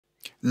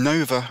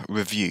Nova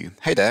review.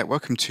 Hey there,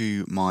 welcome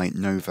to my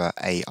Nova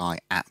AI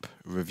app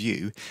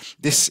review.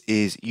 This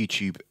is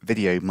YouTube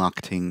video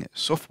marketing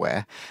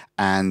software,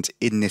 and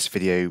in this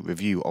video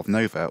review of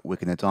Nova, we're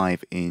going to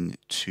dive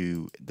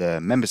into the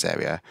members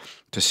area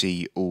to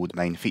see all the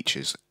main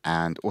features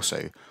and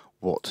also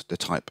what the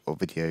type of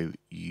video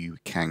you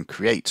can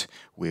create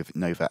with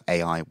Nova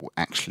AI will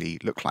actually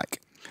look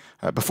like.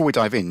 Before we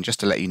dive in, just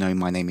to let you know,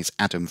 my name is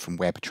Adam from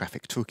Web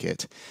Traffic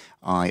Toolkit.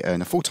 I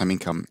earn a full-time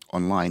income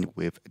online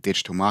with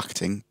digital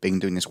marketing, been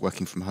doing this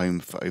working from home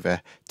for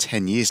over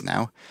 10 years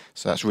now,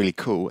 so that's really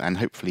cool, and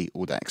hopefully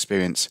all that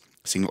experience,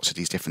 seeing lots of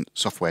these different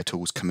software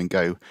tools come and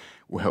go,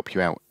 will help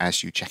you out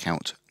as you check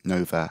out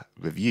Nova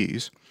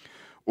reviews.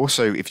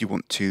 Also, if you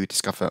want to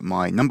discover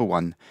my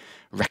 #1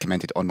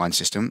 recommended online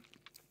system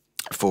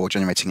for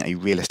generating a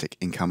realistic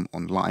income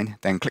online,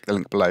 then click the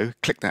link below.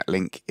 Click that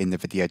link in the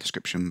video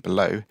description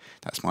below.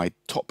 That's my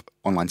top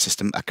online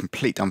system, a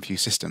complete done-for-you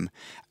system,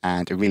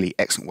 and a really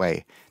excellent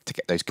way to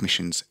get those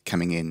commissions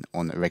coming in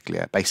on a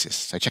regular basis.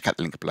 So check out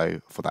the link below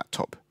for that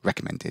top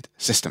recommended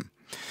system.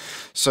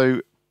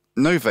 So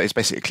Nova is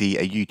basically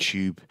a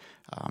YouTube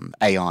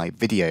AI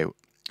video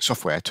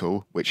software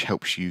tool which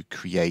helps you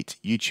create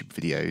YouTube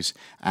videos.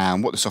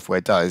 And what the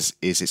software does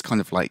is it's kind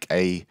of like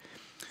a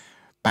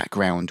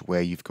background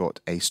where you've got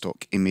a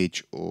stock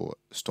image or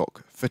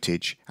stock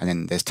footage, and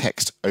then there's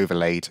text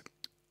overlaid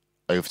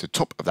over the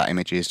top of that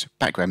image is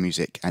background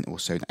music and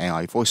also an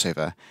AI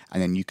voiceover,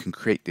 and then you can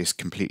create this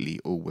completely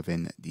all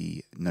within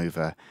the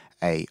Nova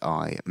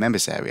AI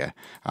members area.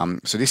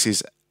 So this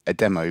is a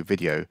demo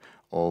video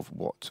of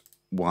what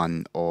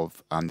one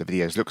of the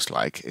videos looks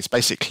like. It's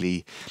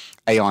basically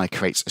AI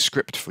creates a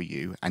script for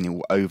you, and it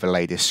will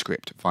overlay this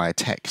script via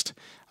text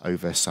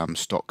over some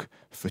stock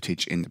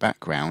footage in the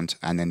background,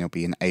 and then there'll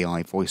be an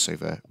AI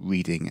voiceover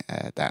reading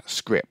that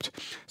script.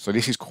 So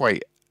this is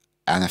quite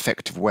an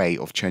effective way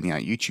of churning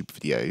out YouTube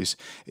videos,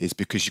 is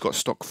because you've got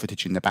stock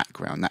footage in the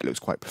background that looks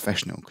quite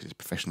professional because it's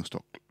professional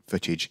stock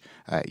footage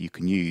you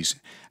can use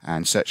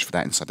and search for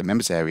that inside the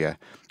members area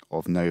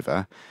of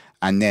Nova,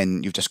 and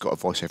then you've just got a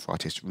voiceover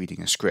artist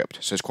reading a script.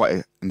 So it's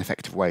quite an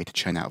effective way to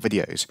churn out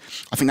videos.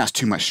 I think that's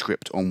too much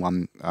script on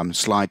one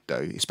slide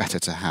though. It's better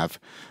to have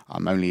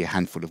only a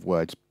handful of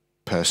words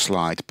per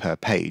slide per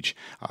page.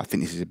 I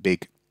think this is a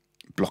big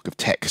block of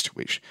text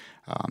which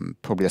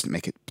probably doesn't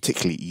make it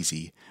particularly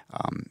easy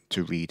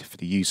to read for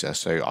the user.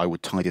 So I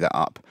would tidy that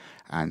up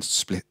and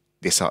split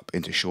this up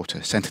into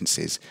shorter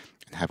sentences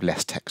and have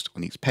less text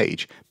on each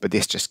page. But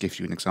this just gives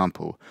you an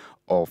example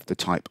of the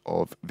type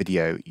of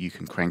video you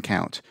can crank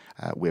out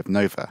with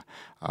Nova.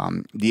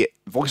 The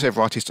voiceover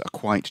artists are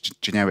quite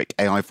generic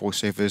AI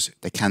voiceovers.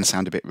 They can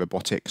sound a bit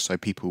robotic, so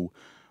people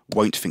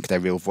won't think they're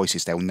real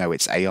voices. They'll know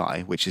it's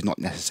AI, which is not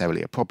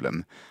necessarily a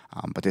problem,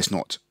 but it's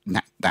not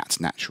that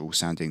natural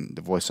sounding,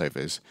 the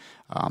voiceovers.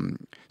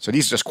 So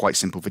these are just quite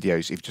simple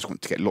videos. If you just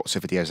want to get lots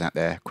of videos out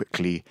there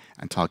quickly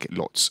and target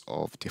lots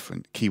of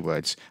different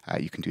keywords,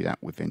 you can do that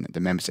within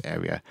the members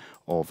area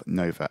of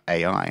Nova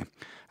AI.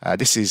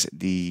 This is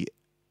the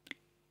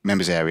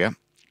members area.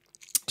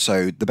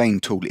 So the main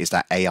tool is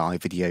that AI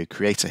video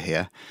creator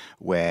here,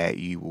 where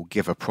you will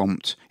give a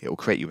prompt, it will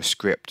create you a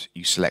script,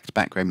 you select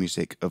background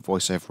music, a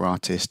voiceover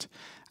artist,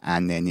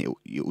 and then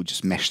it will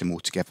just mesh them all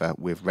together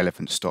with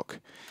relevant stock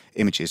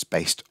images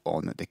based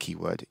on the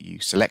keyword you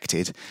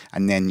selected.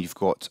 And then you've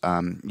got,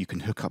 you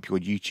can hook up your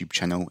YouTube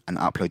channel and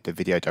upload the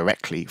video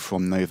directly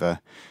from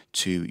Nova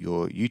to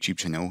your YouTube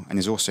channel. And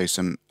there's also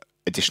some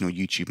additional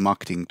YouTube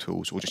marketing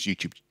tools, or just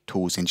YouTube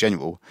tools in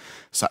general,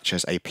 such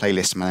as a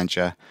playlist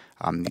manager,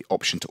 the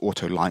option to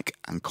auto like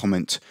and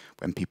comment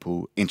when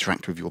people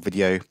interact with your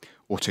video,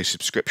 auto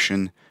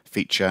subscription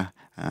feature,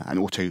 and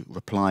auto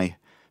reply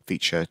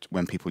feature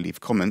when people leave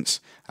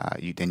comments.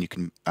 Then you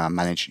can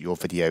manage your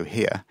video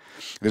here.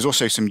 There's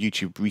also some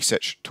YouTube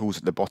research tools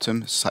at the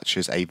bottom, such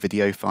as a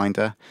video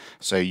finder,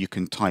 so you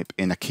can type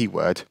in a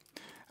keyword,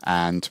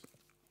 and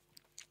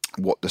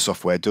what the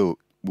software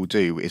will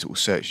do is it will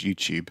search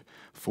YouTube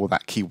for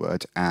that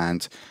keyword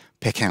and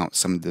pick out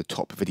some of the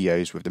top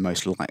videos with the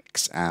most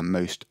likes and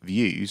most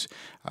views.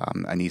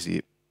 And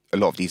a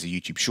lot of these are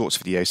YouTube Shorts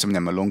videos. Some of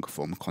them are longer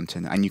form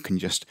content, and you can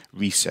just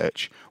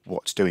research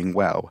what's doing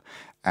well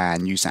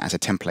and use that as a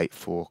template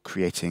for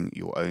creating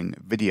your own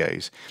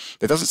videos.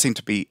 There doesn't seem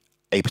to be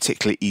a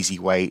particularly easy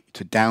way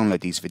to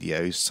download these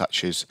videos,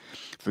 such as,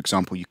 for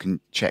example, you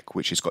can check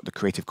which has got the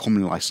Creative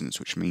Commons license,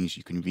 which means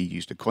you can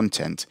reuse the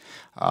content.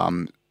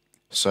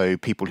 So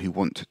people who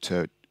want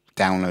to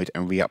download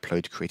and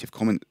re-upload Creative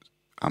Commons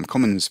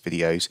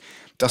videos,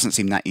 doesn't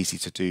seem that easy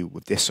to do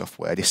with this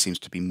software. This seems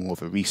to be more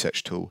of a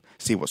research tool,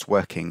 see what's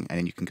working, and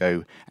then you can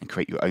go and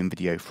create your own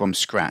video from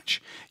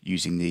scratch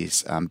using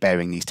these,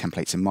 bearing these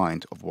templates in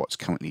mind of what's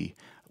currently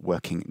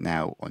working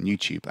now on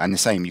YouTube. And the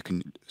same, you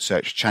can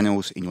search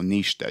channels in your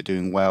niche that are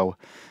doing well,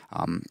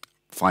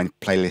 find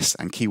playlists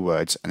and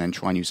keywords, and then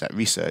try and use that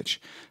research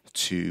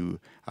to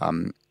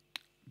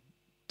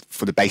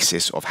for the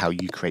basis of how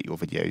you create your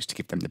videos to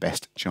give them the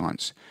best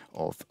chance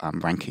of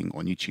ranking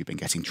on YouTube and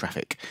getting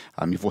traffic.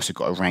 You've also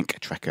got a rank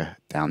tracker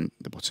down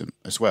the bottom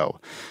as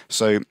well.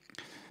 So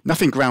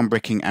nothing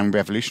groundbreaking and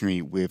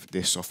revolutionary with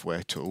this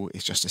software tool.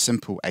 It's just a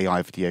simple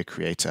AI video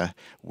creator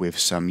with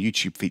some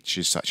YouTube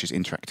features such as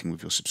interacting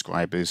with your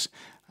subscribers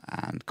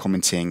and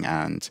commenting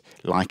and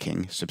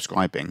liking,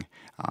 subscribing,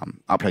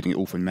 uploading it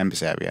all from the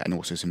members area, and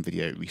also some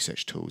video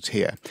research tools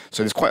here.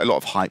 So there's quite a lot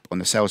of hype on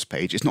the sales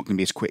page. It's not going to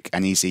be as quick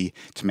and easy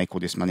to make all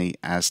this money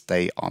as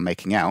they are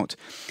making out.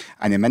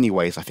 And in many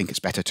ways, I think it's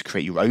better to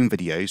create your own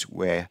videos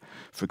where,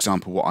 for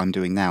example, what I'm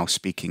doing now,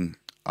 speaking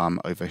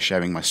over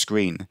sharing my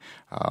screen,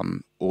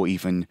 or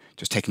even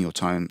just taking your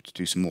time to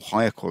do some more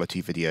higher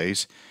quality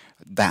videos.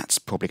 That's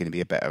probably going to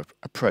be a better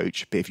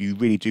approach. But if you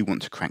really do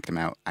want to crank them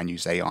out and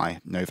use AI,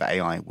 Nova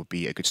AI would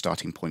be a good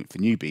starting point for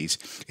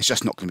newbies. It's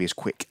just not going to be as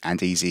quick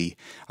and easy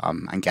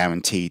and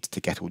guaranteed to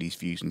get all these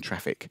views and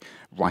traffic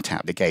right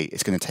out of the gate.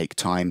 It's going to take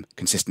time,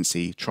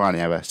 consistency, trial and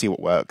error, see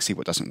what works, see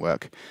what doesn't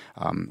work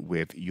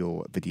with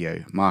your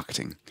video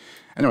marketing.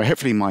 Anyway,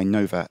 hopefully my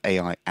Nova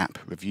AI app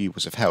review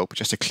was of help,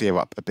 just to clear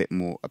up a bit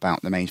more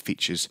about the main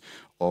features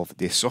of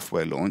this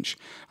software launch.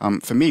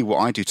 For me, what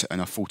I do to earn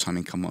a full-time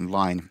income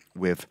online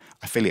with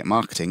affiliate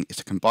marketing is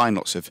to combine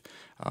lots of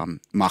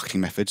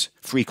marketing methods,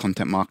 free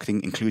content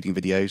marketing, including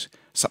videos,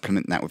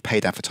 supplement that with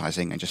paid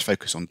advertising, and just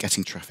focus on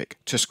getting traffic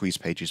to squeeze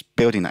pages,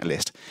 building that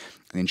list,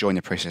 and enjoying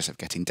the process of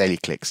getting daily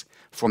clicks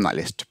from that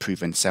list to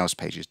proven sales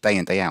pages day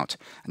in, day out.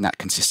 And that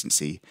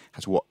consistency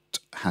has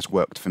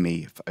worked for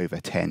me for over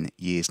 10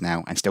 years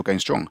now and still going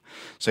strong.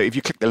 So if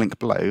you click the link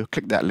below,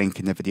 click that link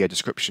in the video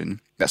description.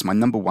 That's my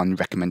 #1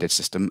 recommended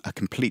system, a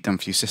complete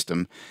done-for-you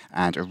system,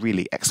 and a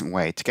really excellent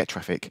way to get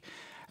traffic,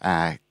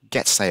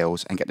 get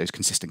sales, and get those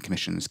consistent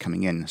commissions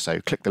coming in.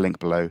 So click the link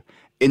below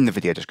in the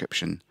video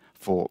description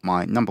for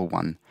my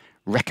 #1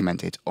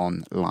 recommended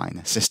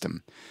online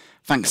system.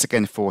 Thanks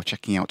again for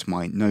checking out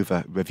my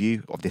Nova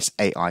review of this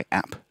AI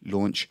app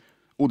launch.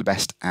 All the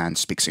best and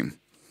speak soon.